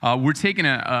We're taking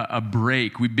a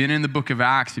break. We've been in the book of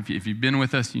Acts. If you've been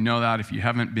with us, you know that. If you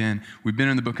haven't been, we've been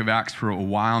in the book of Acts for a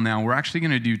while now. We're actually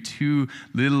going to do two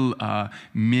little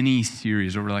mini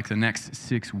series over like the next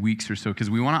 6 weeks or so, because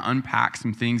we want to unpack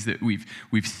some things that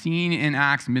we've seen in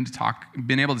Acts and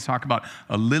been able to talk about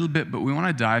a little bit, but we want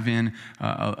to dive in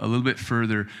a little bit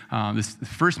further. The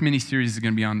first mini series is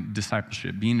going to be on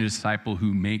discipleship, being a disciple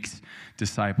who makes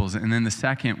disciples. And then the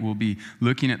second will be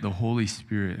looking at the Holy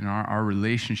Spirit and our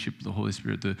relationship with the Holy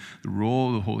Spirit, the role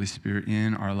of the Holy Spirit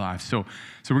in our lives. So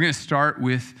we're going to start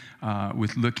with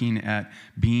looking at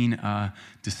being a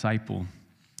disciple.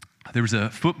 There was a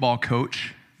football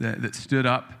coach that stood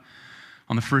up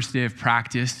on the first day of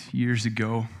practice years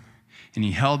ago, and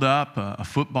he held up a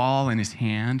football in his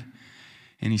hand,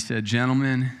 and he said,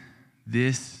 "Gentlemen,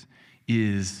 this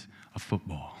is a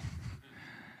football."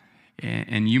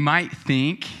 And you might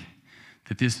think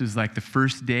that this was like the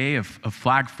first day of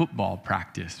flag football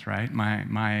practice, right?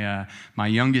 My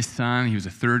youngest son, he was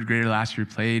a third grader last year,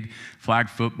 played flag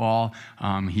football.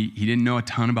 He didn't know a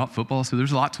ton about football, so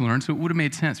there's a lot to learn. So it would have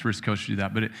made sense for his coach to do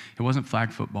that, but it wasn't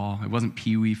flag football. It wasn't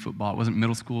peewee football. It wasn't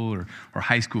middle school or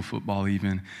high school football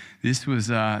even. This was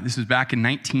back in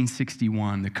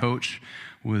 1961. The coach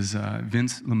was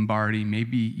Vince Lombardi.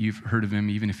 Maybe you've heard of him,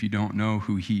 even if you don't know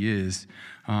who he is.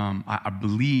 I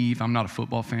believe, I'm not a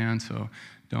football fan, so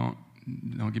don't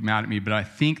get mad at me, but I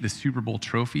think the Super Bowl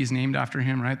trophy is named after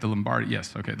him, right? The Lombardi,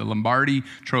 yes, okay, the Lombardi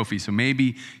trophy. So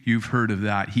maybe you've heard of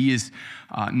that. He is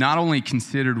not only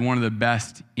considered one of the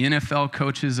best NFL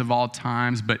coaches of all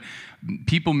times, but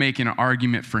people make an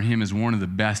argument for him as one of the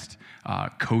best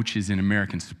coaches in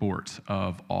American sports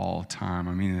of all time.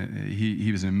 I mean,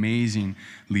 he was an amazing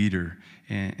leader.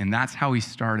 And that's how he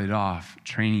started off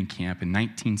training camp in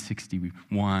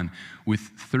 1961 with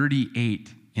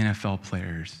 38 NFL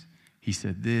players. He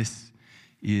said, "This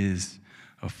is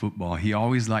a football." He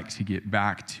always liked to get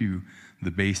back to the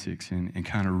basics and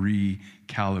kind of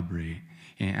recalibrate.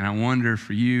 And I wonder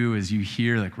for you, as you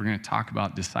hear, like we're going to talk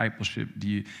about discipleship, do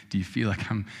you feel like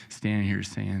I'm standing here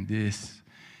saying, this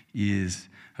is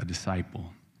a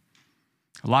disciple?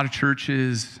 A lot of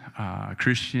churches,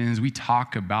 Christians, we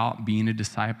talk about being a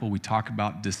disciple. We talk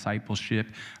about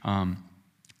discipleship.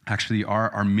 Actually,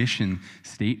 our mission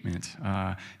statement,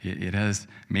 it has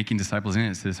making disciples in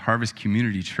it. It says, Harvest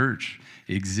Community Church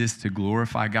exists to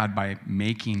glorify God by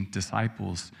making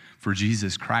disciples for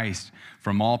Jesus Christ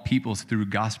from all peoples through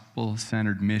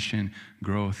gospel-centered mission,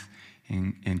 growth,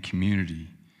 and community.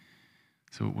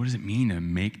 So what does it mean to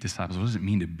make disciples? What does it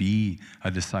mean to be a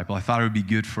disciple? I thought it would be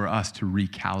good for us to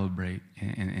recalibrate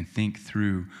and think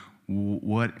through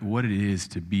what it is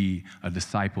to be a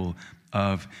disciple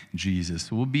of Jesus.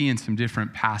 So we'll be in some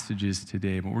different passages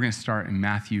today, but we're going to start in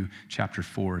Matthew chapter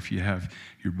 4 if you have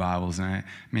your Bibles. And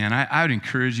I would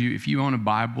encourage you, if you own a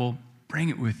Bible, bring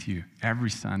it with you every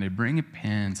Sunday. Bring a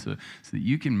pen so that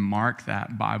you can mark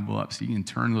that Bible up, so you can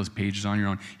turn those pages on your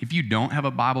own. If you don't have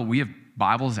a Bible, we have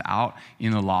Bibles out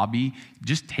in the lobby.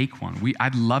 Just take one.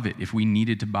 I'd love it if we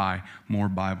needed to buy more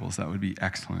Bibles. That would be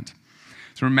excellent.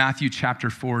 So in Matthew chapter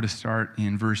 4 to start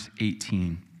in verse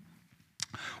 18.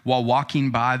 While walking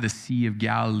by the Sea of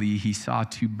Galilee, he saw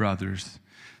two brothers,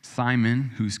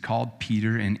 Simon, who's called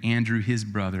Peter, and Andrew, his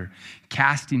brother,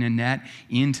 casting a net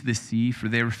into the sea, for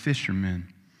they were fishermen.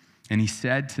 And he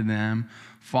said to them,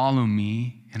 "Follow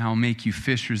me, and I'll make you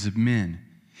fishers of men."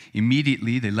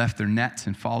 Immediately they left their nets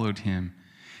and followed him.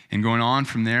 And going on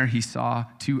from there, he saw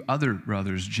two other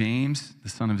brothers, James, the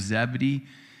son of Zebedee,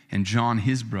 and John,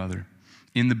 his brother,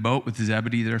 in the boat with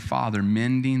Zebedee, their father,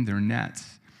 mending their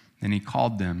nets. And he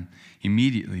called them.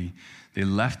 Immediately they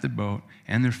left the boat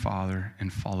and their father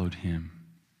and followed him.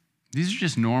 These are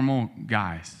just normal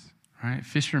guys, right?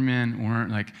 Fishermen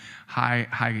weren't like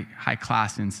high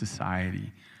class in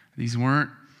society. These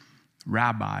weren't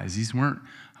rabbis. These weren't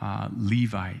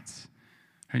Levites.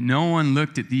 Right? No one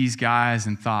looked at these guys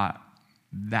and thought,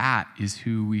 that is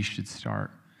who we should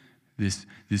start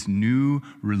this new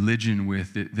religion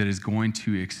with that is going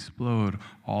to explode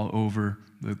all over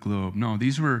the globe. No,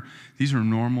 these were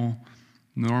normal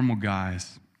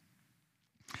guys.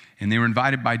 And they were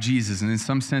invited by Jesus. And in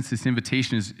some sense, this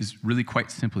invitation is really quite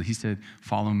simple. He said,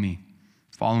 "Follow me.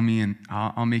 Follow me, and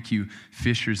I'll make you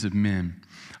fishers of men."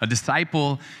 A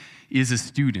disciple is a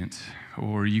student,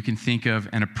 or you can think of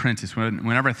an apprentice.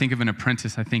 Whenever I think of an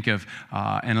apprentice, I think of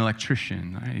an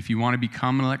electrician. Right? If you want to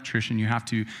become an electrician, you have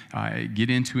to get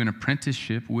into an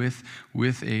apprenticeship with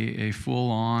a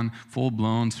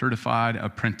full-blown certified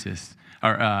apprentice.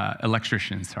 or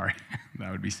electrician, sorry.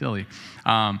 That would be silly.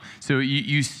 So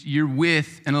you're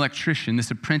with an electrician. This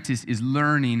apprentice is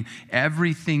learning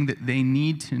everything that they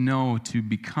need to know to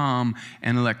become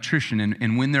an electrician.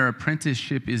 And when their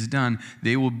apprenticeship is done,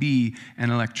 they will be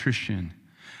an electrician.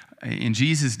 In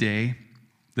Jesus' day,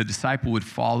 the disciple would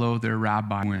follow their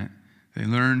rabbi went. They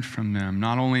learned from them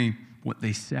not only what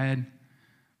they said,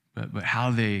 but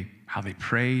how they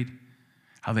prayed,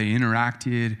 how they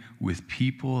interacted with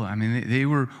people. I mean, they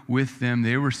were with them.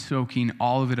 They were soaking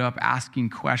all of it up,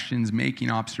 asking questions, making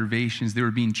observations. They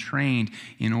were being trained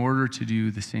in order to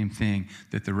do the same thing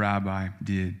that the rabbi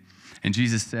did. And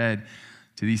Jesus said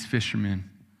to these fishermen,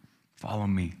 "Follow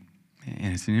me."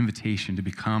 And it's an invitation to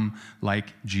become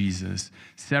like Jesus.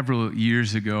 Several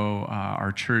years ago,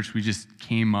 our church, we just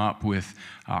came up with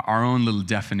our own little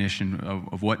definition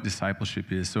of what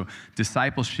discipleship is. So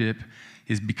discipleship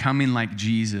is becoming like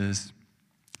Jesus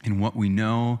in what we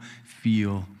know,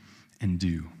 feel, and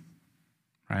do.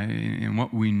 Right? And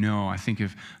what we know, I think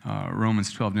of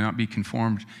Romans 12, do not be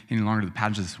conformed any longer to the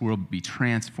patterns of this world, but be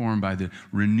transformed by the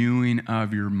renewing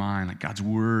of your mind. Like God's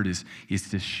word is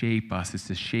to shape us. It's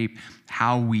to shape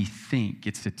how we think.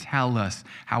 It's to tell us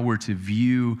how we're to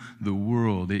view the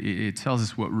world. It tells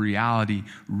us what reality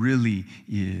really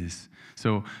is.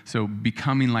 So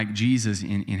becoming like Jesus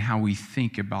in how we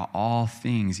think about all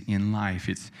things in life.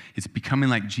 It's becoming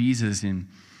like Jesus in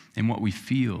what we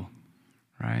feel.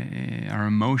 Right? Our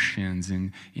emotions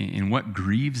and what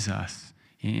grieves us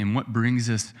and what brings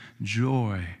us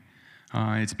joy.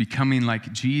 It's becoming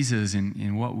like Jesus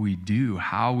in what we do,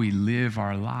 how we live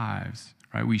our lives.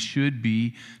 Right? We should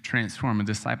be transformed. A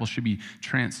disciple should be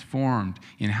transformed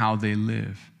in how they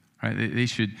live. Right? They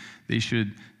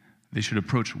should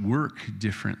approach work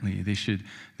differently. They should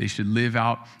live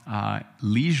out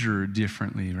leisure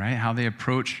differently, right? How they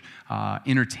approach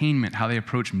entertainment, how they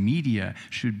approach media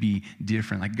should be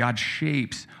different. Like God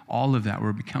shapes all of that.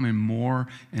 We're becoming more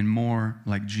and more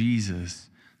like Jesus.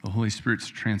 The Holy Spirit's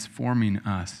transforming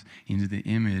us into the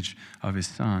image of his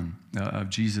Son, of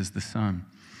Jesus the Son.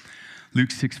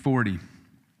 Luke 6:40,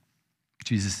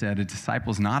 Jesus said, "A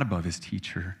disciple is not above his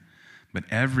teacher, but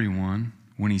everyone,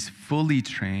 when he's fully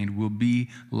trained, will be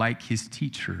like his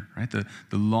teacher," right?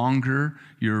 The longer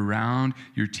you're around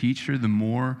your teacher, the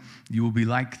more you will be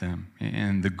like them.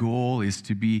 And the goal is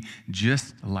to be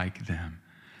just like them,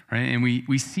 right? And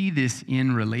we see this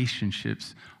in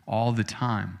relationships all the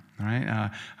time, right?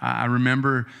 I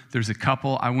remember there's a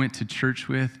couple I went to church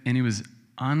with, and it was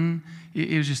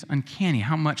just uncanny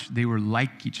how much they were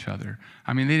like each other.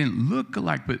 I mean, they didn't look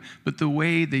alike, but the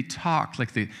way they talked,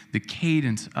 like the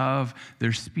cadence of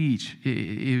their speech,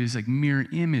 it was like mirror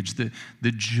image. The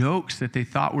jokes that they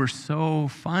thought were so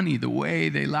funny, the way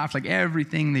they laughed, like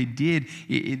everything they did,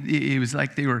 it was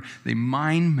like they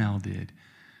mind melded.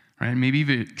 Right? Maybe you've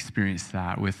experienced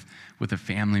that with a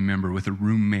family member, with a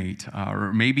roommate,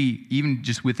 or maybe even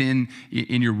just in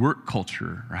your work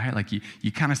culture, right? Like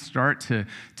you kind of start to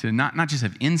not just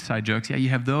have inside jokes. Yeah, you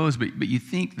have those, but you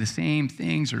think the same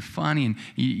things are funny, and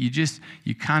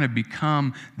you kind of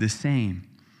become the same.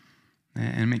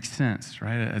 And it makes sense,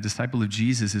 right? A disciple of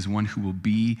Jesus is one who will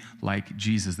be like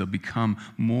Jesus. They'll become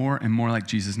more and more like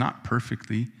Jesus, not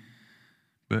perfectly,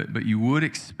 but you would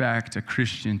expect a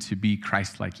Christian to be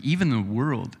Christ-like. Even the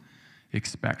world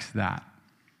expects that.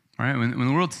 Right? When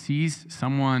the world sees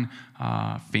someone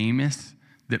famous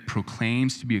that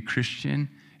proclaims to be a Christian,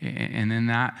 and then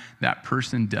that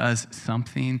person does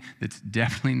something that's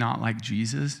definitely not like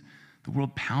Jesus, the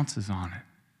world pounces on it.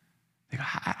 They go,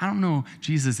 I don't know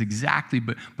Jesus exactly,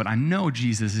 but I know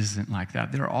Jesus isn't like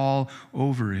that. They're all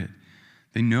over it.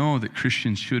 They know that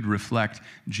Christians should reflect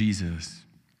Jesus.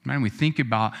 Right? We think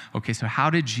about, okay, so how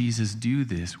did Jesus do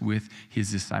this with his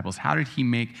disciples? How did he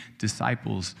make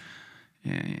disciples?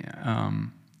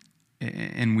 And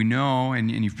we know, and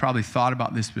you've probably thought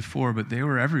about this before, but they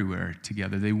were everywhere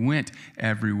together. They went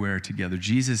everywhere together.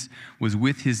 Jesus was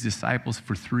with his disciples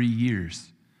for 3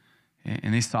 years.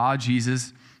 And they saw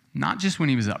Jesus not just when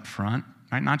he was up front,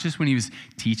 right? Not just when he was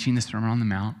teaching the Sermon on the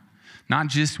Mount, not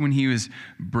just when he was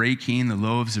breaking the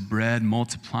loaves of bread,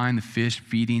 multiplying the fish,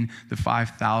 feeding the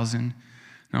 5,000.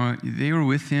 No, they were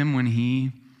with him when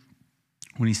he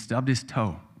stubbed his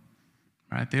toe,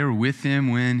 right? They were with him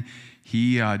when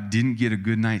he didn't get a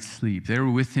good night's sleep. They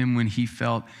were with him when he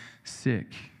felt sick.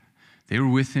 They were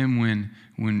with him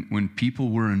when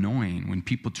people were annoying, when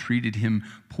people treated him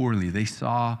poorly. They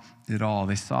saw it all.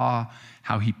 They saw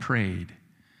how he prayed.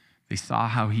 They saw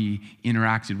how he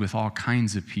interacted with all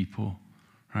kinds of people,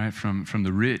 right? From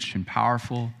the rich and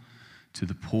powerful to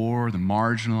the poor, the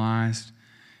marginalized.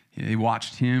 They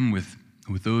watched him with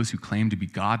those who claimed to be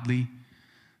godly.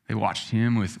 They watched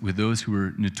him with those who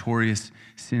were notorious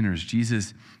sinners.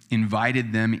 Jesus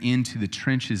invited them into the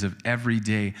trenches of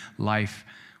everyday life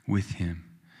with him.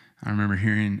 I remember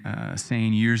hearing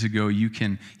saying years ago, you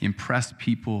can impress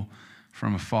people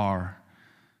from afar,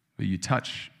 but you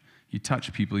touch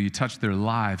people, you touch their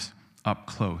lives up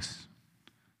close.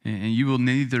 And you will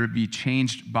neither be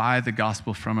changed by the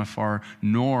gospel from afar,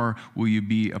 nor will you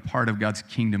be a part of God's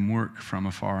kingdom work from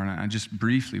afar. And I just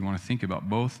briefly want to think about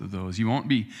both of those. You won't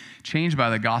be changed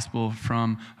by the gospel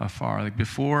from afar. Like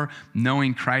before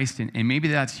knowing Christ, and maybe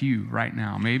that's you right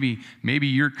now. Maybe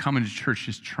you're coming to church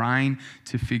just trying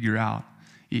to figure out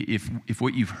if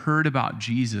what you've heard about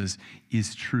Jesus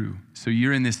is true. So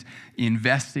you're in this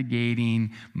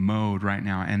investigating mode right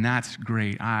now, and that's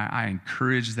great. I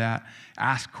encourage that.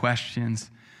 Ask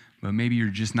questions, but maybe you're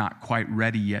just not quite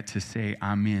ready yet to say,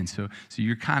 I'm in. So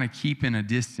you're kind of keeping a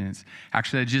distance.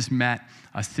 Actually, I just met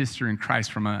a sister in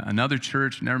Christ from another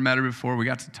church. Never met her before. We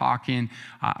got to talking.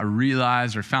 I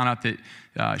realized or found out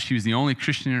that she was the only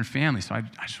Christian in her family. So I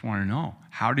just want to know,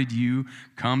 how did you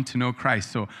come to know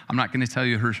Christ? So I'm not going to tell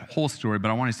you her whole story,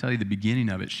 but I want to tell you the beginning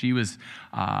of it. She was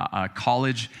a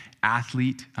college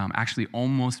athlete, actually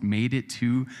almost made it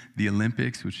to the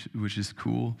Olympics, which is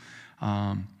cool.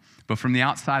 But from the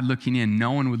outside looking in,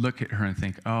 no one would look at her and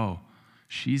think, oh,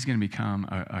 she's going to become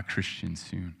a Christian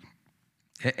soon.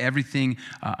 Everything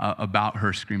about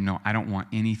her screamed, no, I don't want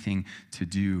anything to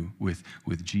do with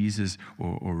Jesus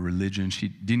or religion. She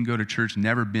didn't go to church,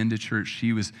 never been to church.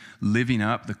 She was living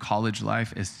up the college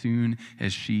life as soon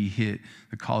as she hit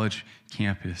the college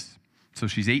campus. So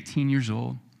she's 18 years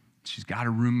old. She's got a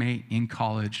roommate in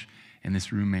college, and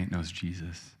this roommate knows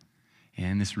Jesus.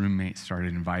 And this roommate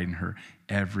started inviting her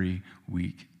every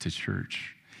week to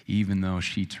church, even though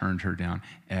she turned her down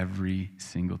every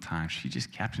single time. She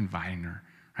just kept inviting her.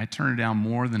 I turned her down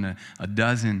more than a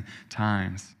dozen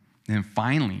times. And then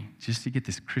finally, just to get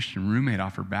this Christian roommate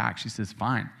off her back, she says,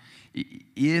 fine,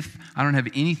 if I don't have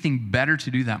anything better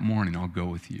to do that morning, I'll go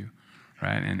with you.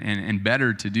 Right? And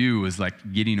better to do was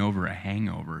like getting over a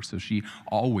hangover. So she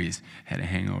always had a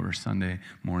hangover Sunday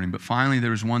morning. But finally,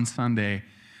 there was one Sunday,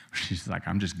 she's like,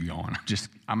 I'm just going.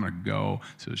 I'm going to go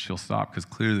so that she'll stop, because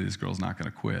clearly this girl's not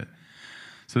going to quit.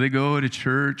 So they go to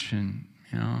church, and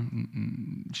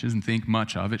she doesn't think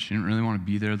much of it. She didn't really want to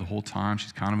be there the whole time.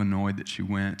 She's kind of annoyed that she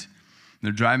went.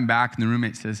 They're driving back, and the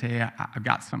roommate says, hey, I've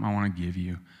got something I want to give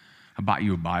you. I bought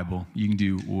you a Bible. You can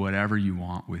do whatever you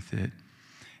want with it.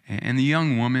 And the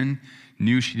young woman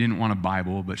knew she didn't want a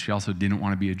Bible, but she also didn't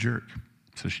want to be a jerk.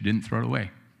 So she didn't throw it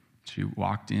away. She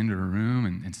walked into her room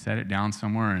and set it down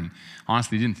somewhere, and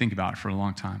honestly didn't think about it for a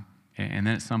long time. And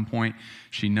then at some point,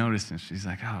 she noticed, and she's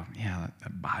like, oh, yeah,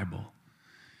 that Bible.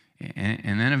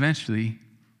 And then eventually,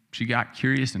 she got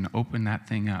curious and opened that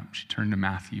thing up. She turned to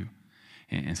Matthew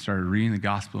and started reading the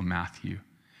Gospel of Matthew.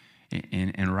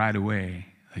 And right away,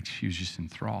 like, she was just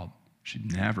enthralled.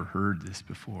 She'd never heard this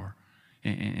before.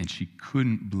 And she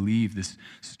couldn't believe this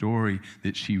story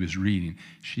that she was reading.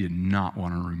 She did not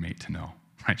want her roommate to know.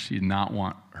 Right? She did not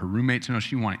want her roommate to know.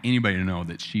 She wanted anybody to know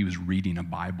that she was reading a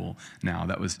Bible now.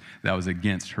 That was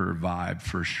against her vibe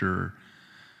for sure.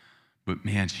 But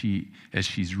man, as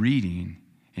she's reading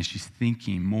and she's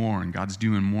thinking more, and God's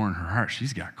doing more in her heart,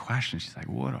 she's got questions. She's like,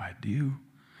 what do I do?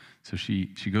 So she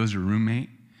goes to her roommate,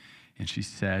 and she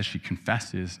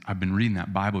confesses, I've been reading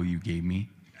that Bible you gave me.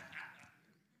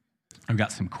 I've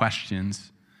got some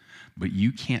questions, but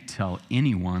you can't tell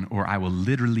anyone or I will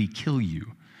literally kill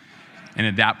you. And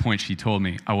at that point, she told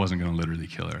me I wasn't going to literally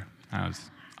kill her.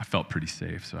 I felt pretty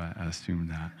safe, so I assumed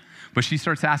that. But she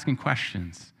starts asking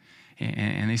questions,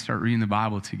 and they start reading the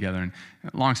Bible together. And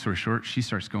long story short, she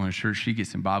starts going to church. She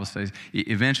gets in Bible studies.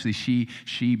 Eventually, she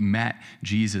met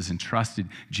Jesus and trusted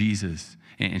Jesus.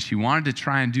 And she wanted to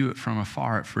try and do it from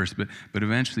afar at first, but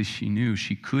eventually she knew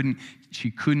she couldn't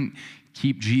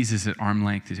keep Jesus at arm's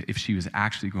length if she was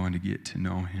actually going to get to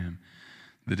know him.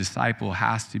 The disciple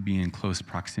has to be in close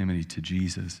proximity to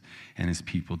Jesus and his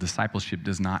people. Discipleship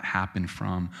does not happen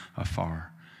from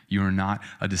afar. You are not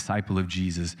a disciple of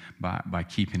Jesus by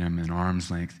keeping him an arm's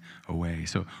length away.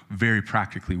 So very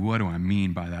practically, what do I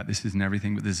mean by that? This isn't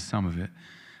everything, but this is some of it.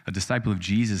 A disciple of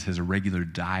Jesus has a regular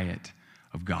diet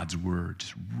of God's word,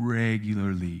 just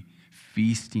regularly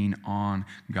feasting on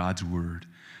God's word.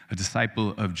 A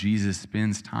disciple of Jesus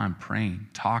spends time praying,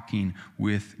 talking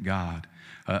with God.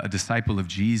 A disciple of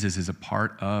Jesus is a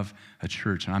part of a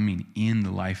church, and I mean in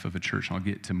the life of a church. I'll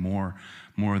get to more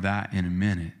of that in a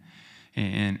minute.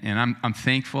 And I'm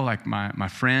thankful, like my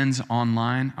friends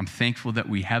online, I'm thankful that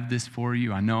we have this for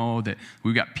you. I know that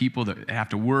we've got people that have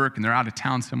to work and they're out of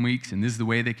town some weeks, and this is the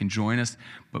way they can join us.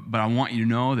 But I want you to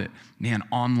know that, man,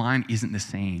 online isn't the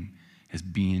same as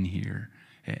being here,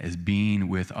 as being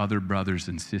with other brothers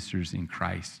and sisters in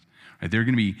Christ. Right? There are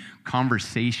going to be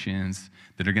conversations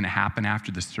that are going to happen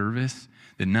after the service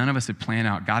that none of us have planned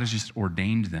out. God has just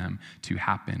ordained them to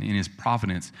happen. In his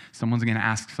providence, someone's going to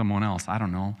ask someone else, I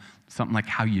don't know, something like,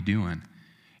 how you doing?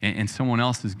 And someone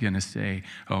else is going to say,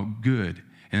 oh, good.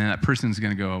 And then that person's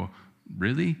going to go,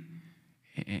 really?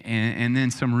 And then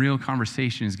some real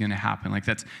conversation is going to happen. Like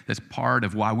that's part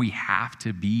of why we have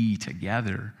to be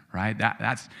together, right?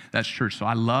 That's church. So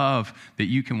I love that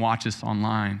you can watch us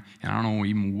online. And I don't know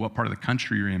even what part of the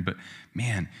country you're in, but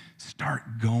man,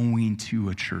 start going to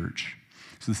a church.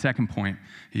 So the second point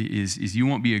is you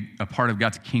won't be a part of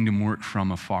God's kingdom work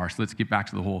from afar. So let's get back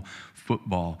to the whole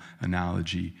football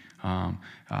analogy.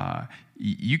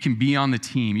 You can be on the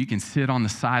team. You can sit on the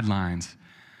sidelines.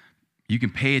 You can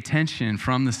pay attention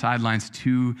from the sidelines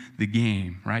to the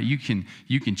game, right? You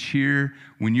can cheer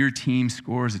when your team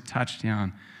scores a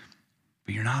touchdown,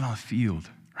 but you're not on the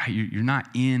field, right? You're not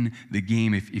in the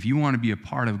game. If you want to be a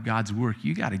part of God's work,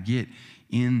 you got to get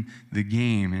in the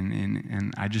game.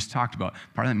 And I just talked about,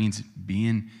 part of that means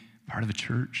being part of a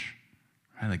church,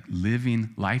 right? Like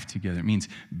living life together. It means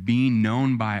being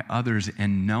known by others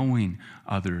and knowing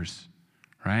others,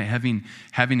 right? Having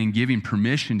and giving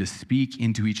permission to speak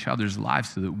into each other's lives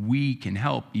so that we can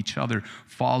help each other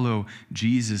follow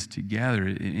Jesus together.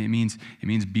 It means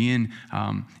being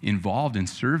involved in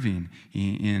serving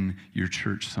in your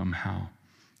church somehow.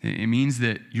 It means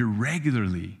that you're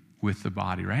regularly with the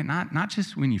body, right? Not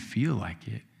just when you feel like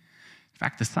it. In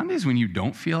fact, the Sundays when you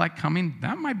don't feel like coming,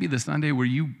 that might be the Sunday where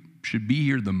you should be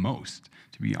here the most,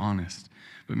 to be honest.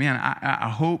 But man, I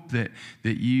hope that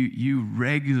you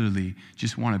regularly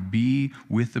just want to be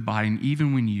with the body, and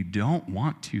even when you don't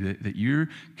want to, that you're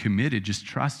committed, just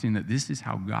trusting that this is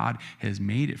how God has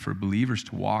made it for believers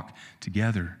to walk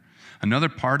together. Another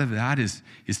part of that is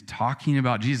talking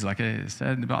about Jesus. Like I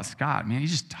said about Scott, man, he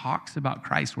just talks about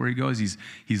Christ where he goes.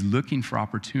 He's looking for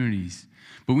opportunities.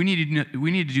 But we need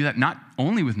to do that not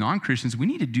only with non-Christians, we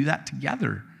need to do that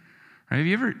together. Right? Have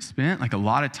you ever spent like a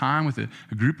lot of time with a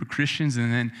group of Christians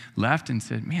and then left and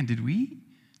said, man, did we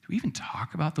even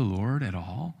talk about the Lord at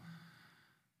all?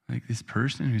 Like this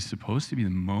person who's supposed to be the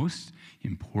most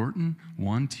important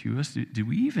one to us, do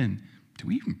we even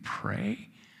pray?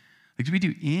 Like, do we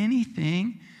do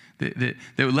anything that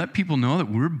would let people know that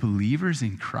we're believers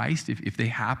in Christ if they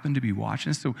happen to be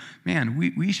watching us? So, man,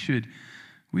 we should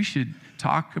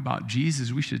talk about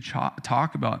Jesus. We should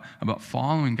talk about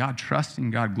following God, trusting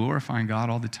God, glorifying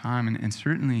God all the time. And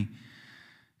certainly,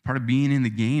 part of being in the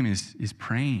game is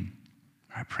praying.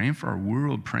 Right? Praying for our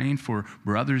world, praying for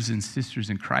brothers and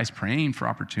sisters in Christ, praying for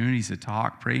opportunities to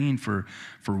talk, praying for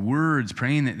words,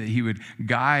 praying that he would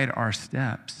guide our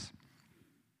steps.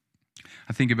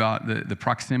 I think about the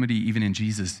proximity even in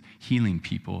Jesus healing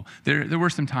people. There were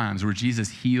some times where Jesus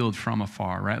healed from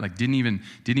afar, right? Like didn't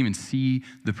even see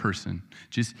the person,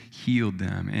 just healed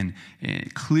them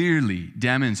and clearly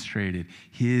demonstrated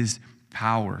his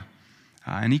power.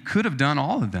 And he could have done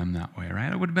all of them that way,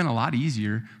 right? It would have been a lot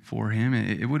easier for him.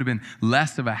 It would have been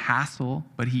less of a hassle,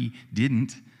 but he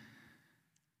didn't.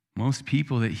 Most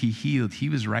people that he healed, he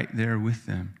was right there with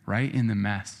them, right in the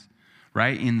mess.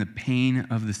 Right in the pain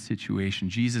of the situation.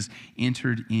 Jesus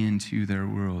entered into their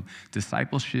world.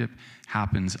 Discipleship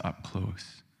happens up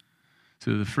close.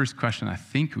 So the first question I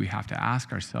think we have to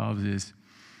ask ourselves is,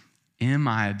 am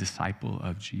I a disciple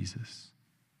of Jesus?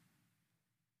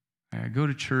 I go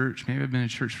to church, maybe I've been in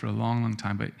church for a long, long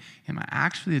time, but am I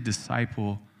actually a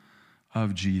disciple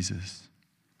of Jesus?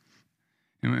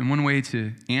 And one way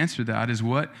to answer that is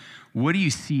what do you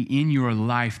see in your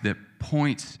life that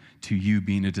points to you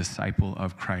being a disciple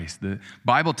of Christ? The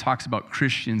Bible talks about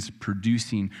Christians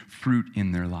producing fruit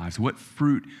in their lives. What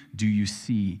fruit do you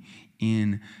see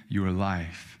in your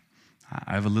life?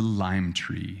 I have a little lime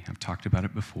tree. I've talked about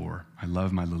it before. I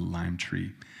love my little lime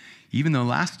tree. Even though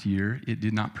last year it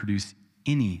did not produce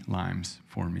any limes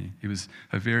for me. It was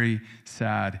a very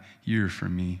sad year for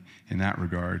me in that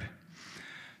regard.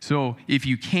 So if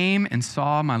you came and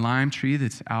saw my lime tree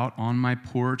that's out on my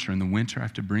porch, or in the winter I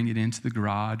have to bring it into the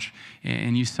garage,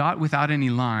 and you saw it without any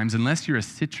limes, unless you're a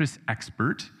citrus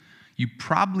expert, you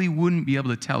probably wouldn't be able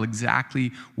to tell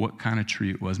exactly what kind of tree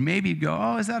it was. Maybe you'd go,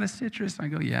 oh, is that a citrus? And I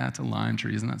go, yeah, it's a lime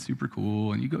tree. Isn't that super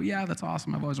cool? And you go, yeah, that's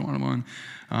awesome. I've always wanted one.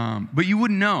 But you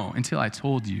wouldn't know until I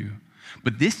told you.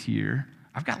 But this year,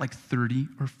 I've got like 30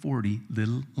 or 40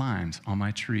 little limes on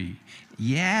my tree.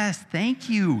 Yes, thank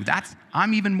you.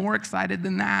 I'm even more excited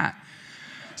than that.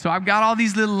 So I've got all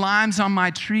these little limes on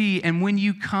my tree, and when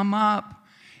you come up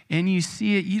and you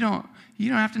see it, you don't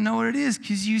have to know what it is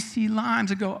because you see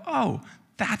limes and go, oh,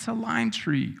 that's a lime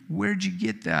tree. Where'd you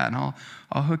get that? And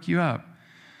I'll hook you up.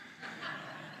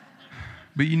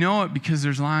 But you know it because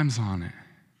there's limes on it.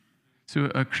 So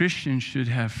a Christian should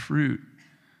have fruit.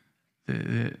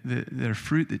 They're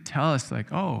fruit that tell us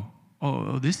like, oh,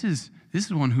 this is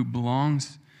one who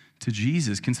belongs to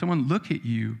Jesus. Can someone look at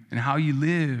you and how you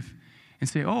live and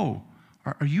say, oh,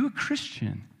 are you a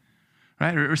Christian?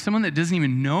 Right? Or someone that doesn't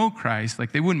even know Christ,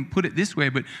 like they wouldn't put it this way,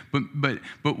 but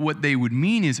what they would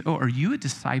mean is, oh, are you a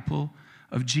disciple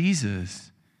of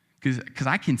Jesus? Because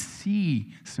I can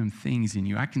see some things in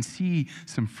you. I can see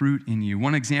some fruit in you.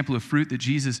 One example of fruit that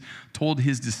Jesus told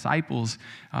his disciples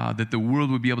that the world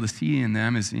would be able to see in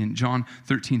them is in John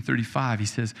 13:35. He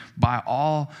says,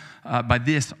 by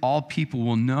this, all people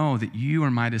will know that you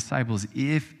are my disciples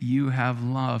if you have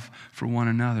love for one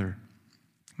another.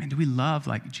 Man, do we love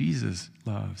like Jesus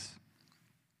loves?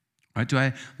 Right? Do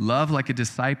I love like a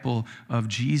disciple of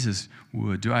Jesus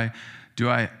would? Do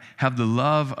I have the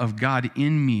love of God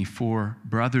in me for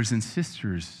brothers and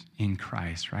sisters in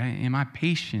Christ, right? Am I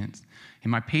patient?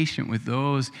 Am I patient with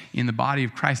those in the body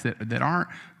of Christ that aren't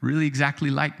really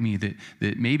exactly like me, that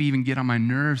maybe even get on my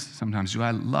nerves sometimes? Do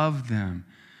I love them?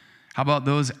 How about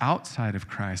those outside of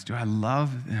Christ? Do I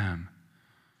love them?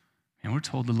 And we're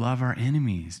told to love our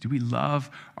enemies. Do we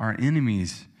love our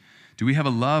enemies? Do we have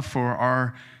a love for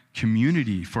our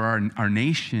community, for our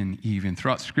nation even?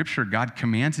 Throughout Scripture, God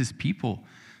commands his people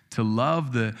to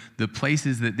love the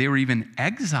places that they were even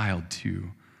exiled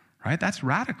to, right? That's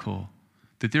radical,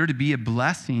 that they're to be a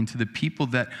blessing to the people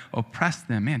that oppress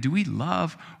them. Man, do we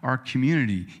love our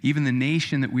community, even the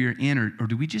nation that we are in, or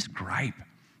do we just gripe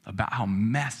about how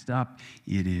messed up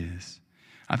it is?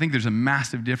 I think there's a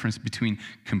massive difference between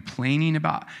complaining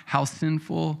about how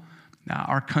sinful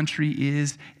our country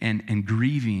is and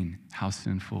grieving how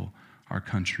sinful our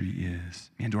country is.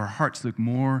 And do our hearts look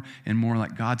more and more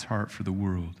like God's heart for the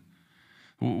world?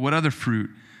 What other fruit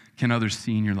can others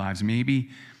see in your lives? Maybe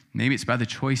it's by the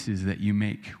choices that you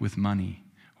make with money.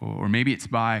 Or maybe it's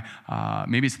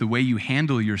maybe it's the way you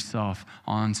handle yourself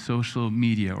on social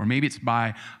media. Or maybe it's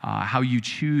by how you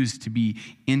choose to be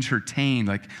entertained,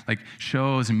 like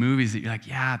shows and movies that you're like,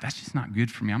 yeah, that's just not good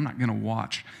for me. I'm not going to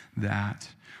watch that.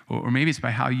 Or maybe it's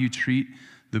by how you treat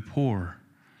the poor.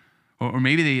 Or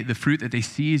maybe the fruit that they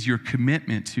see is your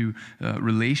commitment to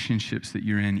relationships that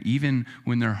you're in, even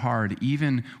when they're hard,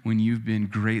 even when you've been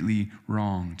greatly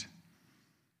wronged.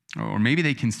 Or maybe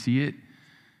they can see it.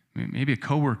 Maybe a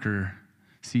coworker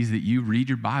sees that you read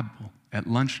your Bible at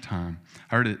lunchtime.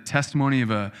 I heard a testimony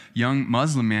of a young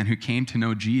Muslim man who came to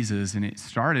know Jesus, and it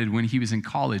started when he was in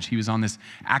college. He was on this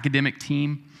academic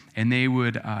team, and they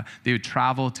would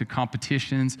travel to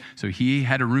competitions. So he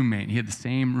had a roommate. He had the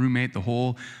same roommate the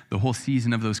whole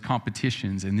season of those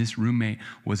competitions, and this roommate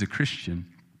was a Christian.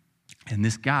 And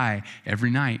this guy, every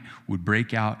night, would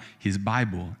break out his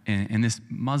Bible. And this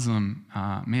Muslim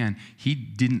man, he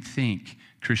didn't think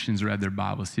Christians read their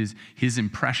Bibles. His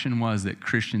impression was that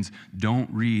Christians don't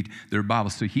read their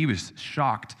Bibles. So he was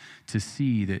shocked to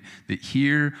see that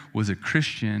here was a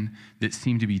Christian that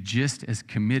seemed to be just as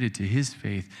committed to his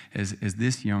faith as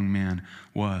this young man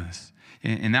was.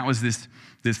 And that was this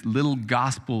little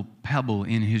gospel pebble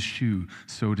in his shoe,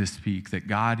 so to speak, that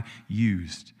God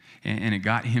used. And it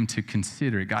got him to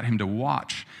consider, it got him to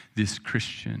watch this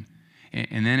Christian.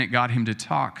 And then it got him to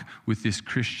talk with this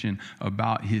Christian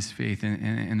about his faith.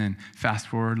 And then fast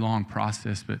forward, long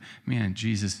process. But man,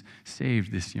 Jesus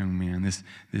saved this young man.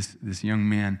 This young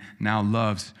man now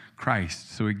loves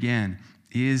Christ. So again,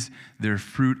 is there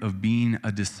fruit of being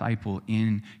a disciple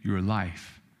in your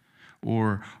life?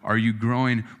 Or are you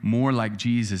growing more like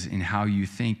Jesus in how you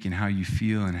think and how you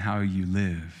feel and how you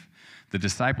live? The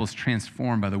disciples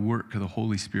transformed by the work of the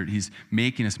Holy Spirit. He's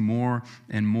making us more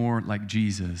and more like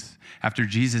Jesus. After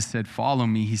Jesus said, "Follow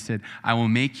me," he said, "I will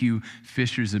make you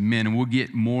fishers of men." And we'll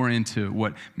get more into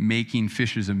what making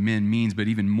fishers of men means, but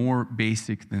even more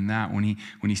basic than that. When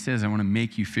he says, "I want to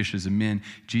make you fishers of men,"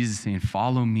 Jesus is saying,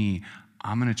 "Follow me.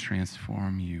 I'm going to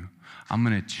transform you. I'm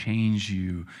going to change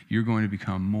you. You're going to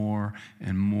become more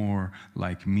and more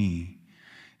like me."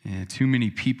 And too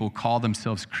many people call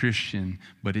themselves Christian,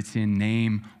 but it's in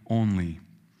name only.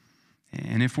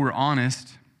 And if we're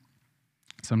honest,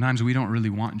 sometimes we don't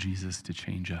really want Jesus to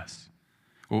change us,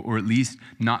 or at least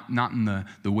not in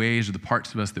the ways or the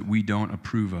parts of us that we don't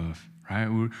approve of,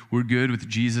 right? We're good with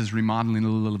Jesus remodeling a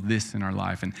little of this in our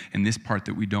life and this part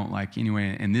that we don't like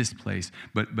anyway in this place,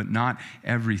 but not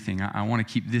everything. I want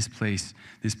to keep this place,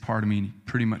 this part of me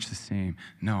pretty much the same.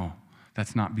 No,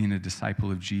 that's not being a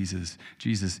disciple of Jesus.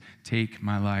 Jesus, take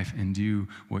my life and do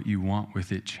what you want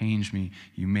with it. Change me.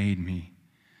 You made me.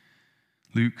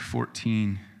 Luke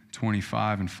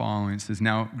 14:25 and following, it says,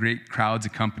 now great crowds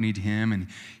accompanied him, and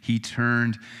he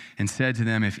turned and said to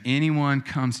them, if anyone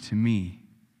comes to me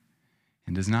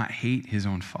and does not hate his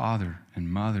own father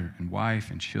and mother and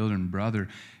wife and children, brother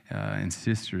and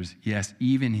sisters, yes,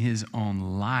 even his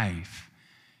own life,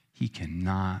 he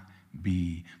cannot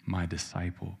be my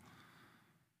disciple.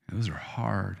 Those are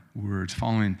hard words.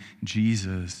 Following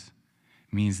Jesus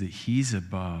means that he's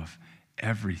above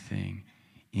everything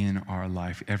in our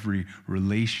life, every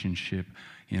relationship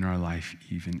in our life,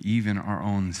 even our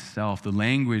own self. The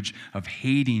language of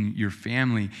hating your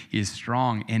family is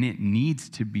strong, and it needs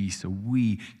to be so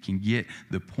we can get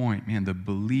the point. Man, the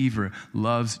believer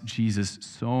loves Jesus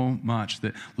so much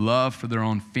that love for their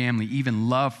own family, even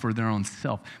love for their own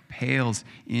self, pales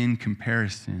in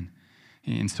comparison.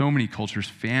 In so many cultures,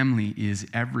 family is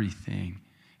everything.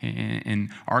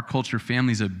 And our culture,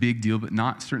 family is a big deal, but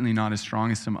certainly not as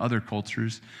strong as some other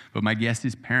cultures. But my guess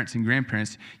is parents and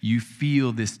grandparents, you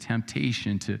feel this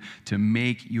temptation to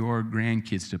make your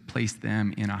grandkids, to place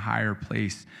them in a higher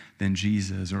place than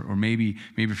Jesus. Or maybe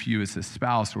for you it's a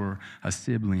spouse or a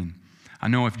sibling. I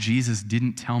know if Jesus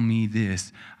didn't tell me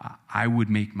this, I would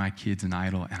make my kids an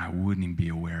idol and I wouldn't even be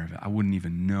aware of it. I wouldn't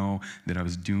even know that I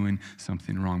was doing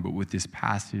something wrong. But with this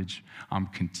passage, I'm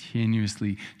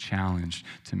continuously challenged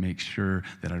to make sure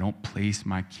that I don't place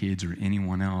my kids or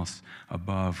anyone else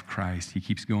above Christ. He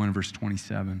keeps going in verse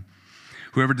 27.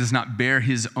 Whoever does not bear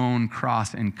his own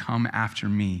cross and come after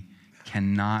me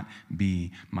cannot be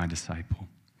my disciple.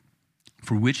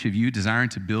 For which of you, desiring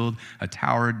to build a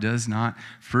tower, does not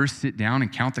first sit down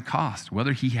and count the cost,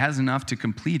 whether he has enough to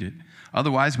complete it?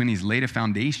 Otherwise, when he's laid a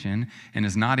foundation and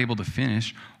is not able to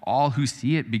finish, all who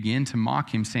see it begin to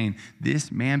mock him, saying,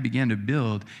 this man began to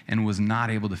build and was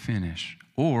not able to finish.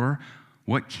 Or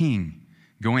what king,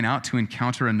 going out to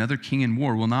encounter another king in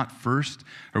war, will not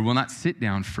sit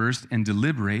down first and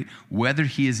deliberate whether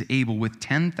he is able with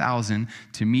 10,000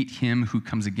 to meet him who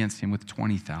comes against him with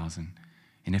 20,000?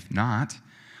 And if not,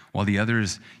 while the other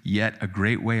is yet a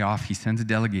great way off, he sends a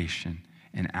delegation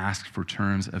and asks for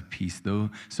terms of peace.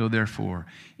 So therefore,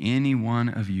 any one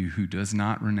of you who does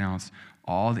not renounce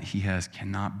all that he has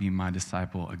cannot be my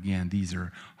disciple. Again, these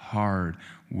are hard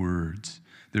words.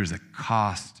 There's a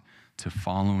cost to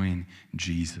following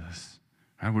Jesus.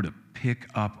 Right? We're to pick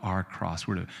up our cross.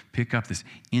 We're to pick up this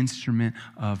instrument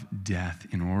of death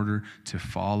in order to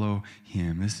follow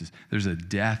him. There's a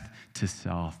death to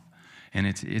self. And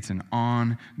it's an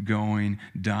ongoing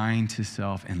dying to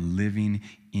self and living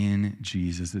in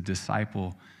Jesus. The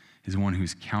disciple is one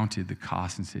who's counted the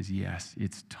cost and says, yes,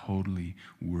 it's totally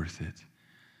worth it.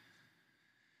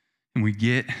 And we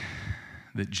get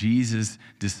that Jesus'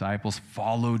 disciples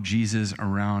follow Jesus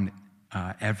around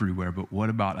everywhere. But what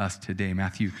about us today?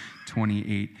 Matthew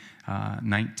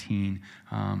 28:19.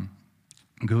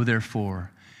 Go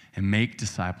therefore and make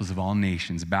disciples of all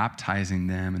nations, baptizing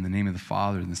them in the name of the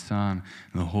Father and the Son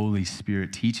and the Holy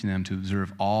Spirit, teaching them to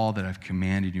observe all that I've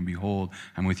commanded you. And behold,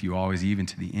 I'm with you always, even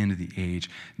to the end of the age.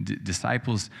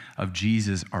 Disciples of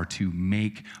Jesus are to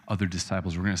make other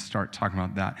disciples. We're going to start talking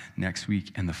about that next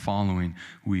week and the following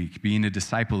week. Being a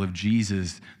disciple of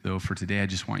Jesus, though, for today, I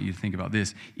just want you to think about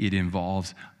this. It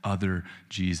involves other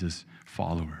Jesus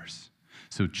followers.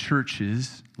 So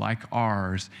churches like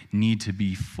ours need to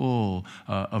be full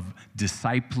of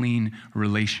discipling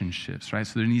relationships, right?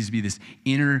 So there needs to be this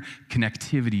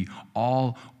interconnectivity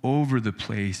all over the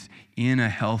place in a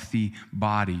healthy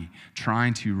body,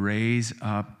 trying to raise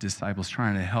up disciples,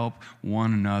 trying to help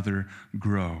one another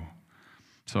grow.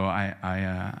 So I'm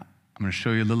going to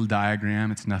show you a little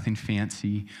diagram. It's nothing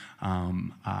fancy.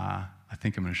 I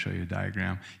think I'm going to show you a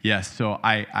diagram. Yes, so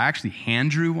I actually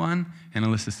hand drew one, and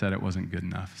Alyssa said it wasn't good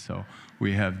enough, so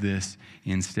we have this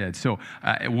instead. So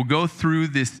we'll go through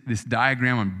this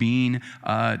diagram on being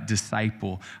a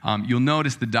disciple. You'll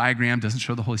notice the diagram doesn't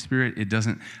show the Holy Spirit. It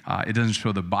doesn't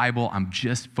show the Bible. I'm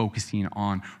just focusing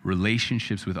on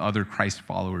relationships with other Christ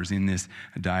followers in this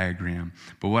diagram.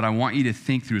 But what I want you to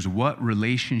think through is what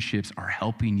relationships are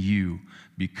helping you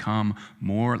become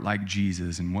more like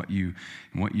Jesus and what you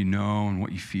know and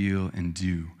what you feel and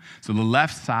do. So the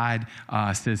left side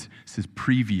says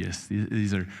previous.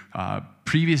 These are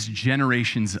previous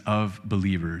generations of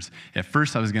believers. At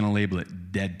first, I was going to label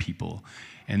it dead people.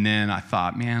 And then I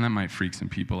thought, man, that might freak some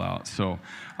people out. So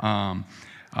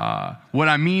What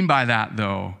I mean by that,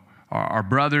 though, are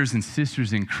brothers and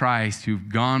sisters in Christ who've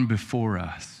gone before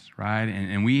us, right?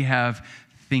 And we have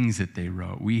things that they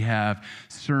wrote. We have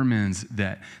sermons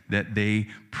that they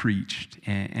preached,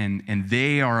 and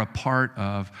they are a part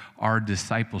of our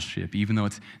discipleship, even though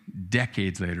it's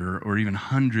decades later or even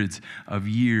hundreds of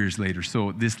years later.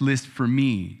 So this list for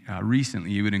me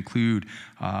recently, it would include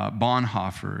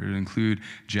Bonhoeffer, it would include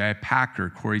J.I. Packer,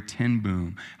 Corrie ten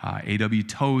Boom, A.W.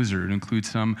 Tozer, it would include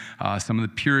some of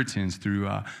the Puritans through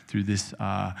this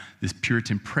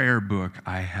Puritan prayer book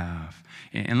I have.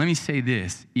 And let me say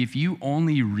this, if you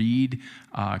only read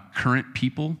current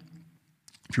people,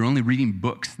 if you're only reading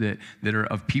books that are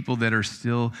of people that are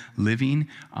still living,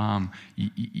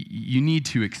 you need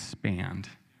to expand.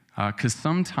 Because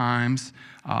sometimes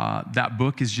that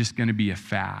book is just going to be a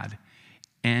fad.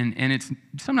 And it's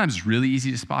sometimes really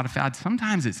easy to spot a fad.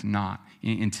 Sometimes it's not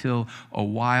until a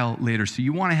while later. So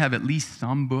you want to have at least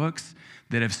some books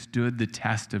that have stood the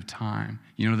test of time.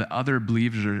 You know, the other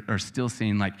believers are still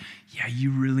saying like, yeah,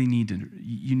 you really need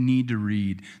to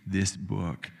read this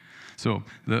book. So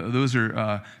those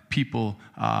are people,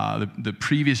 the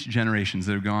previous generations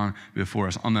that have gone before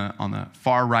us. On the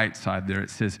far right side there, it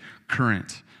says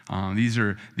current. These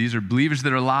are believers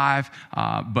that are alive,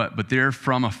 but they're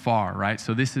from afar, right?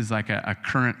 So this is like a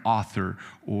current author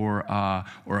or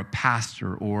a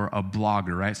pastor or a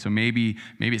blogger, right? So maybe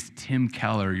it's Tim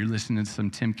Keller. You're listening to some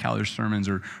Tim Keller sermons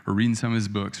or reading some of his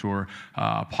books, or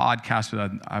a podcast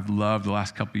that I've loved the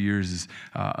last couple of years is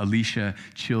Alicia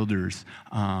Childers.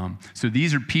 So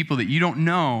these are people that you don't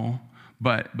know,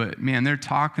 but man, they're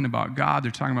talking about God.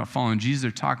 They're talking about following Jesus.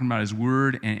 They're talking about His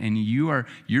Word, and you're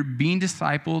being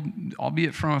discipled,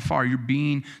 albeit from afar. You're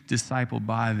being discipled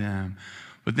by them.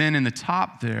 But then in the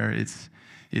top there,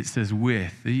 it says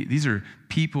with. These are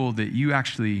people that you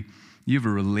have a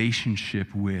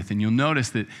relationship with, and you'll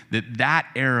notice that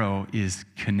arrow is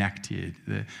connected.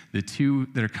 The two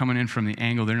that are coming in from the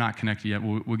angle, they're not connected yet.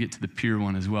 We'll get to the peer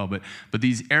one as well. But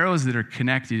these arrows that are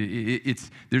connected,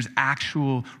 there's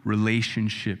actual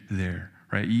relationship there,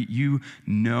 right? You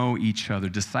know each other.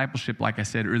 Discipleship, like I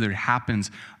said earlier,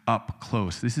 happens up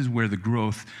close. This is where the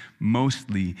growth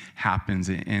mostly happens,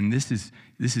 and this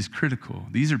is critical.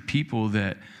 These are people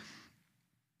that,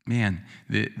 man,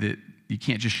 that you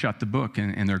can't just shut the book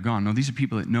and they're gone. No, these are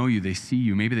people that know you. They see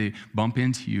you. Maybe they bump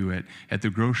into you at the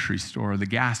grocery store or the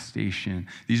gas station.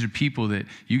 These are people that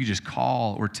you could just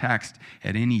call or text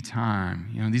at any time.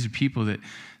 You know, these are people that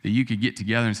you could get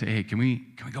together and say, hey, can we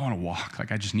go on a walk?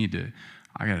 Like, I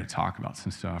got to talk about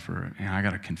some stuff, or I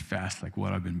got to confess like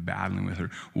what I've been battling with, or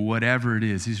whatever it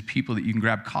is. These are people that you can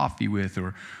grab coffee with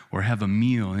or have a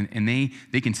meal, and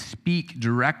they can speak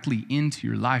directly into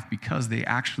your life because they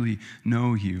actually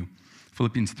know you.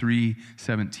 Philippians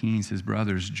 3:17 says,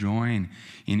 brothers, join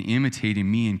in imitating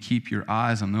me and keep your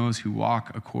eyes on those who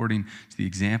walk according to the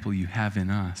example you have in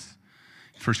us.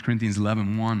 1 Corinthians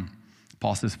 11:1.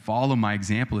 Paul says, follow my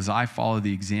example as I follow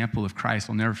the example of Christ.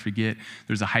 I'll never forget,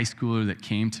 there's a high schooler that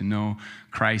came to know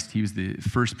Christ. He was the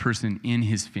first person in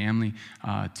his family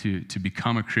to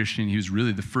become a Christian. He was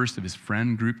really the first of his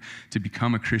friend group to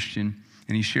become a Christian.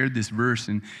 And he shared this verse,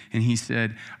 and he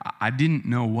said, I didn't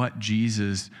know what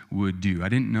Jesus would do. I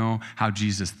didn't know how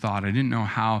Jesus thought. I didn't know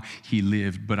how he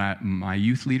lived. But my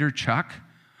youth leader, Chuck,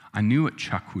 I knew what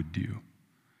Chuck would do.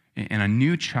 And I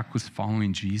knew Chuck was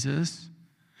following Jesus.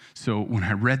 So when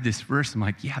I read this verse, I'm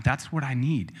like, yeah, that's what I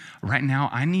need. Right now,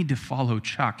 I need to follow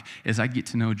Chuck as I get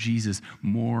to know Jesus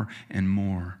more and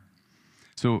more.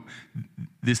 So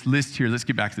this list here, let's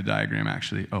get back to the diagram,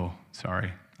 actually. Oh,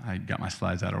 sorry. I got my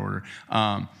slides out of order.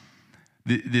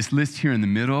 This list here in the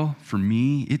middle, for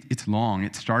me, it's long.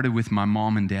 It started with my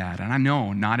mom and dad. And I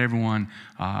know not everyone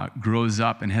grows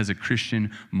up and has a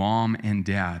Christian mom and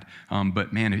dad.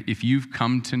 But man, if you've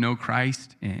come to know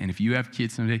Christ, and if you have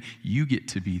kids someday, you get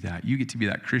to be that. You get to be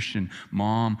that Christian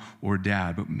mom or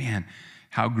dad. But man,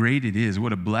 how great it is.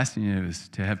 What a blessing it is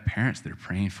to have parents that are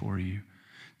praying for you.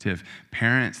 To have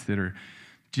parents that are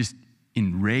just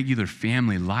in regular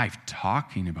family life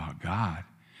talking about God.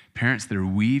 Parents that are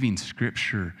weaving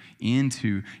scripture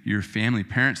into your family.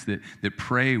 Parents that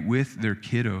pray with their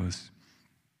kiddos.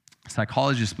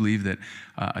 Psychologists believe that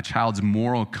a child's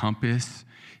moral compass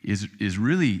is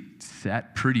really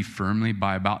set pretty firmly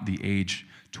by about the age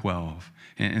 12.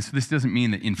 And so this doesn't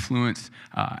mean that influence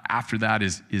after that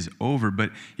is over,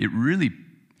 but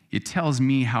it tells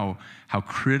me how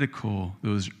critical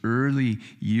those early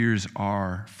years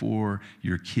are for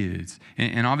your kids.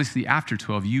 And obviously after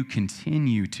 12, you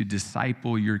continue to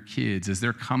disciple your kids as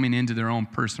they're coming into their own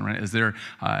person, right? As they're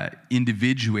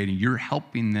individuating, you're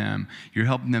helping them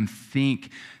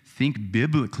think think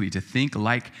biblically, to think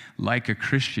like a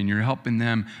Christian. You're helping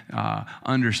them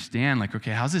understand, like,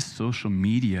 okay, how's this social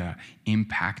media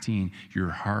impacting your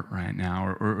heart right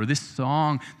now? Or this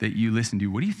song that you listen to,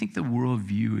 what do you think the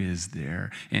worldview is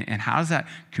there? And how does that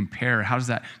compare? How does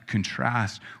that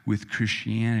contrast with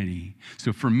Christianity?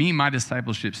 So for me, my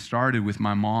discipleship started with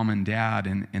my mom and dad.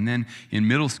 And then in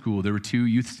middle school, there were two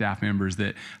youth staff members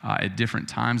that at different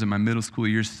times in my middle school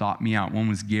years sought me out. One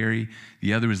was Gary,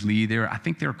 the other was Lee. I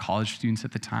think they were college students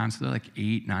at the time, so they're like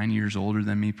 8, 9 years older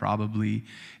than me probably.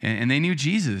 And they knew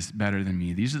Jesus better than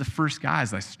me. These are the first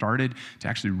guys I started to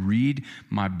actually read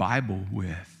my Bible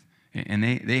with. And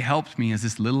they helped me as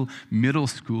this little middle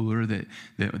schooler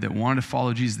that wanted to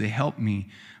follow Jesus. They helped me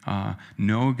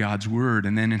know God's word.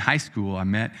 And then in high school, I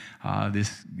met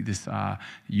this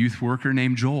youth worker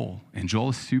named Joel. And Joel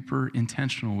is super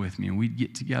intentional with me. And we'd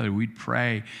get together, we'd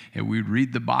pray, and we'd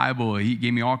read the Bible. He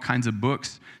gave me all kinds of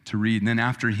books to read. And then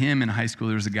after him in high school,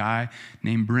 there was a guy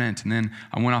named Brent. And then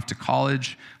I went off to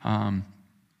college.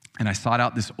 And I sought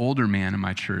out this older man in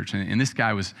my church. And this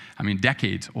guy was,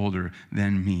 decades older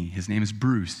than me. His name is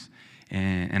Bruce.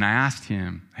 And I asked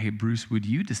him, hey, Bruce, would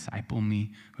you disciple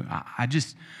me?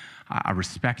 I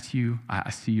respect you. I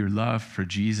see your love for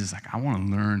Jesus. Like, I want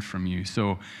to learn from you.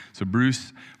 So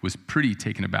Bruce was pretty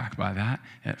taken aback by that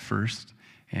at first.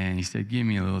 And he said, give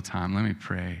me a little time. Let me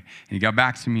pray. And he got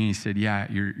back to me. And he said,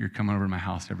 yeah, you're coming over to my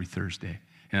house every Thursday.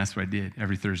 And that's what I did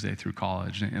every Thursday through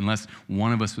college. Unless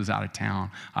one of us was out of town,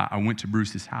 I went to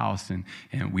Bruce's house, and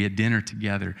we had dinner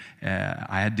together.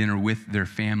 I had dinner with their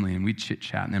family, and we'd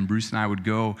chit-chat. And then Bruce and I would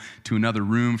go to another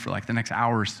room for like the next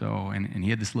hour or so, and he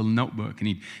had this little notebook, and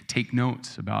he'd take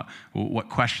notes about what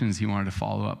questions he wanted to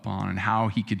follow up on and how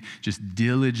he could just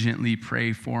diligently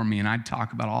pray for me. And I'd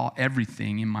talk about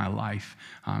everything in my life,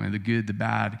 and the good, the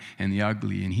bad, and the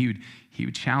ugly. And he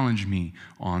would challenge me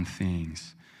on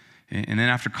things. And then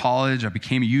after college, I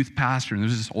became a youth pastor, and there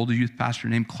was this older youth pastor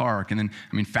named Clark. And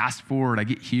then, fast forward, I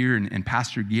get here, and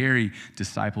Pastor Gary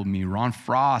discipled me. Ron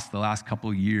Frost, the last couple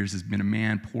of years, has been a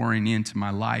man pouring into my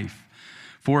life.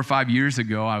 4 or 5 years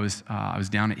ago, I was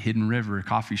down at Hidden River, a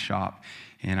coffee shop,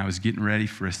 and I was getting ready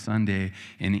for a Sunday,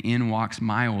 and in walks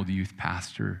my old youth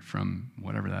pastor from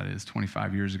whatever that is,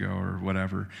 25 years ago or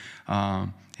whatever.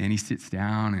 And he sits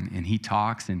down and he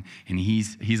talks, and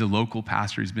he's a local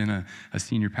pastor. He's been a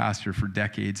senior pastor for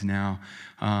decades now.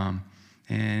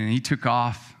 And he took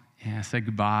off and said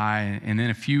goodbye. And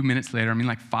then a few minutes later,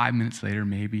 like 5 minutes later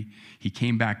maybe, he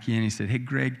came back in. He said, hey,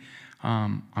 Greg,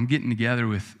 I'm getting together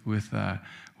with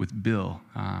Bill.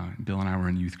 Bill and I were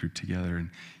in youth group together,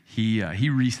 and he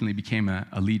recently became a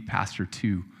lead pastor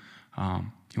too.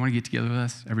 You want to get together with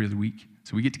us every other week?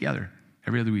 So we get together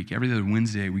every other week. Every other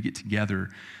Wednesday, we get together.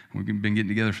 We've been getting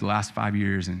together for the last 5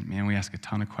 years, and man, we ask a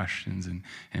ton of questions,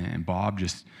 and Bob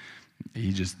just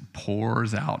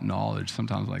pours out knowledge.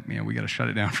 Sometimes like, man, we got to shut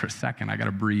it down for a second. I got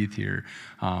to breathe here.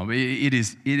 It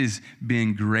has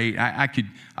been great. I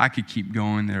could keep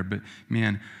going there, but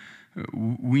man,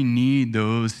 we need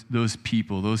those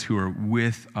people, those who are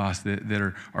with us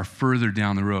that are further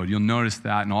down the road. You'll notice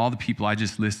that, and all the people I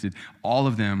just listed, all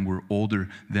of them were older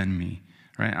than me.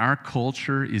 Right? Our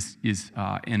culture is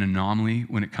an anomaly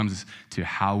when it comes to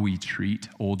how we treat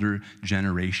older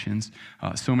generations.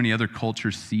 So many other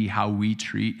cultures see how we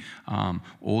treat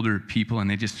older people, and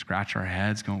they just scratch our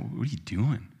heads going, what are you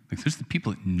doing? Like, there's the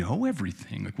people that know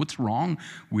everything. Like, what's wrong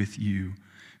with you?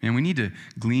 And we need to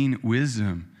glean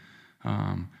wisdom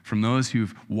from those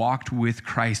who've walked with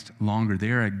Christ longer.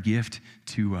 They're a gift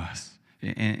to us.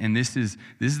 And this is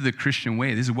the Christian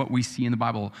way. This is what we see in the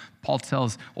Bible. Paul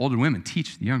tells older women,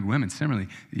 teach the younger women. Similarly,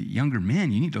 the younger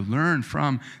men, you need to learn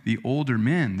from the older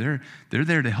men. They're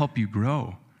there to help you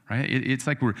grow, right? It's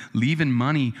like we're leaving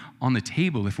money on the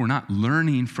table if we're not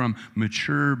learning from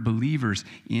mature believers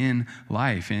in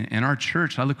life. And our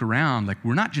church, I look around, like,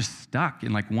 we're not just stuck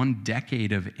in like one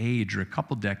decade of age or a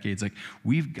couple decades. Like,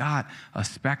 we've got a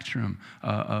spectrum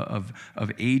of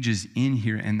ages in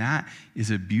here, and that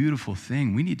is a beautiful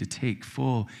thing. We need to take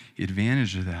full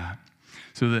advantage of that.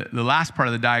 So the last part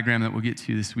of the diagram that we'll get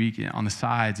to this week, on the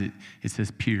sides, it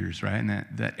says peers, right? And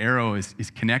that arrow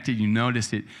is connected. You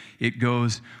notice it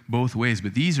goes both ways.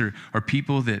 But these are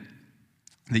people that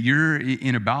you're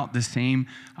in about the same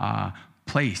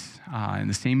place, in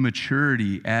the same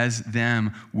maturity as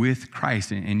them with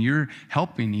Christ. And you're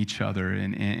helping each other.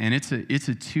 And it's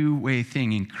a two-way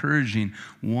thing, encouraging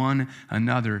one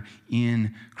another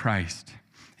in Christ.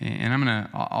 And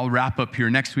I'll wrap up here.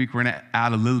 Next week, we're going to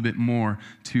add a little bit more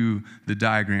to the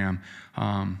diagram.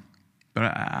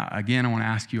 But again, I want to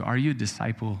ask you, are you a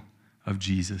disciple of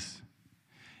Jesus?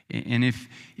 And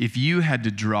if you had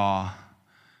to draw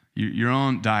your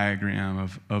own diagram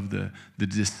of the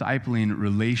discipling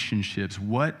relationships,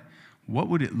 what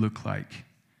would it look like?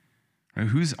 Right?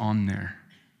 Who's on there?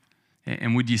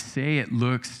 And would you say it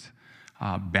looks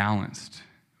balanced?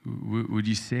 Would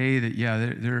you say that,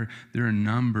 yeah, there are a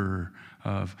number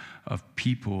of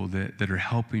people that are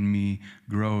helping me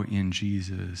grow in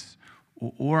Jesus?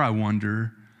 Or I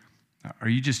wonder, are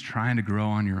you just trying to grow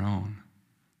on your own?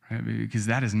 Right? Because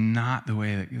that is not the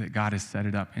way that God has set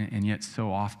it up. And yet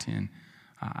so often,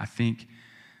 I think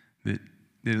that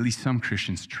at least some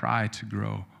Christians try to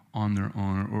grow on their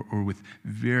own or with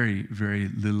very, very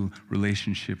little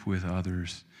relationship with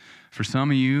others. For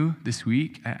some of you this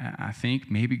week, I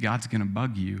think maybe God's going to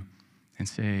bug you and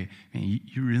say, man,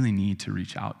 you really need to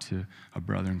reach out to a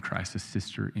brother in Christ, a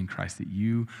sister in Christ that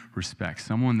you respect,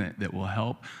 someone that will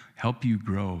help you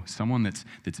grow, someone that's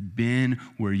been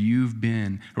where you've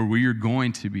been or where you're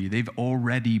going to be. They've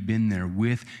already been there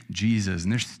with Jesus,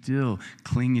 and they're still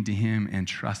clinging to him and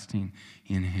trusting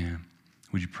in him.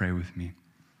 Would you pray with me?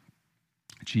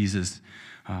 Jesus,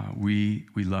 we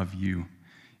love you.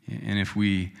 And if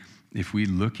we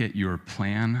look at your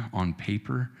plan on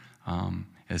paper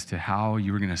as to how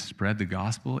you were going to spread the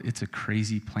gospel, it's a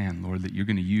crazy plan, Lord, that you're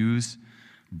going to use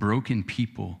broken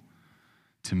people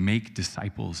to make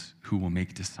disciples who will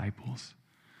make disciples.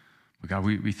 But God,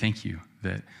 we thank you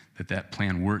that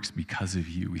plan works because of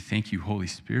you. We thank you, Holy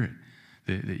Spirit,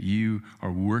 that you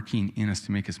are working in us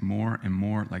to make us more and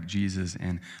more like Jesus.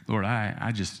 And Lord, I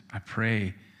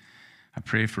pray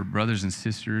for brothers and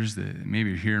sisters that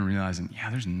maybe are here and realizing, yeah,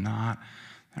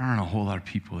 there aren't a whole lot of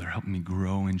people that are helping me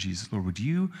grow in Jesus. Lord, would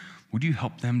you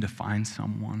help them to find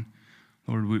someone?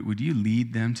 Lord, would you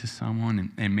lead them to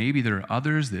someone? And maybe there are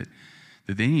others that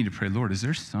they need to pray, Lord, is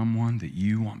there someone that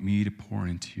you want me to pour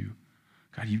into?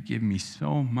 God, you've given me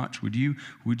so much. Would you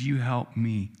help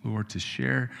me, Lord, to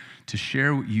share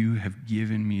what you have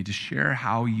given me, to share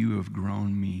how you have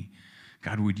grown me?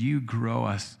 God, would you grow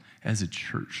us as a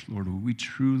church, Lord? Would we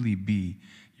truly be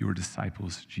your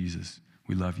disciples, Jesus?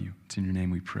 We love you. It's in your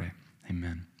name we pray.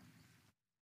 Amen.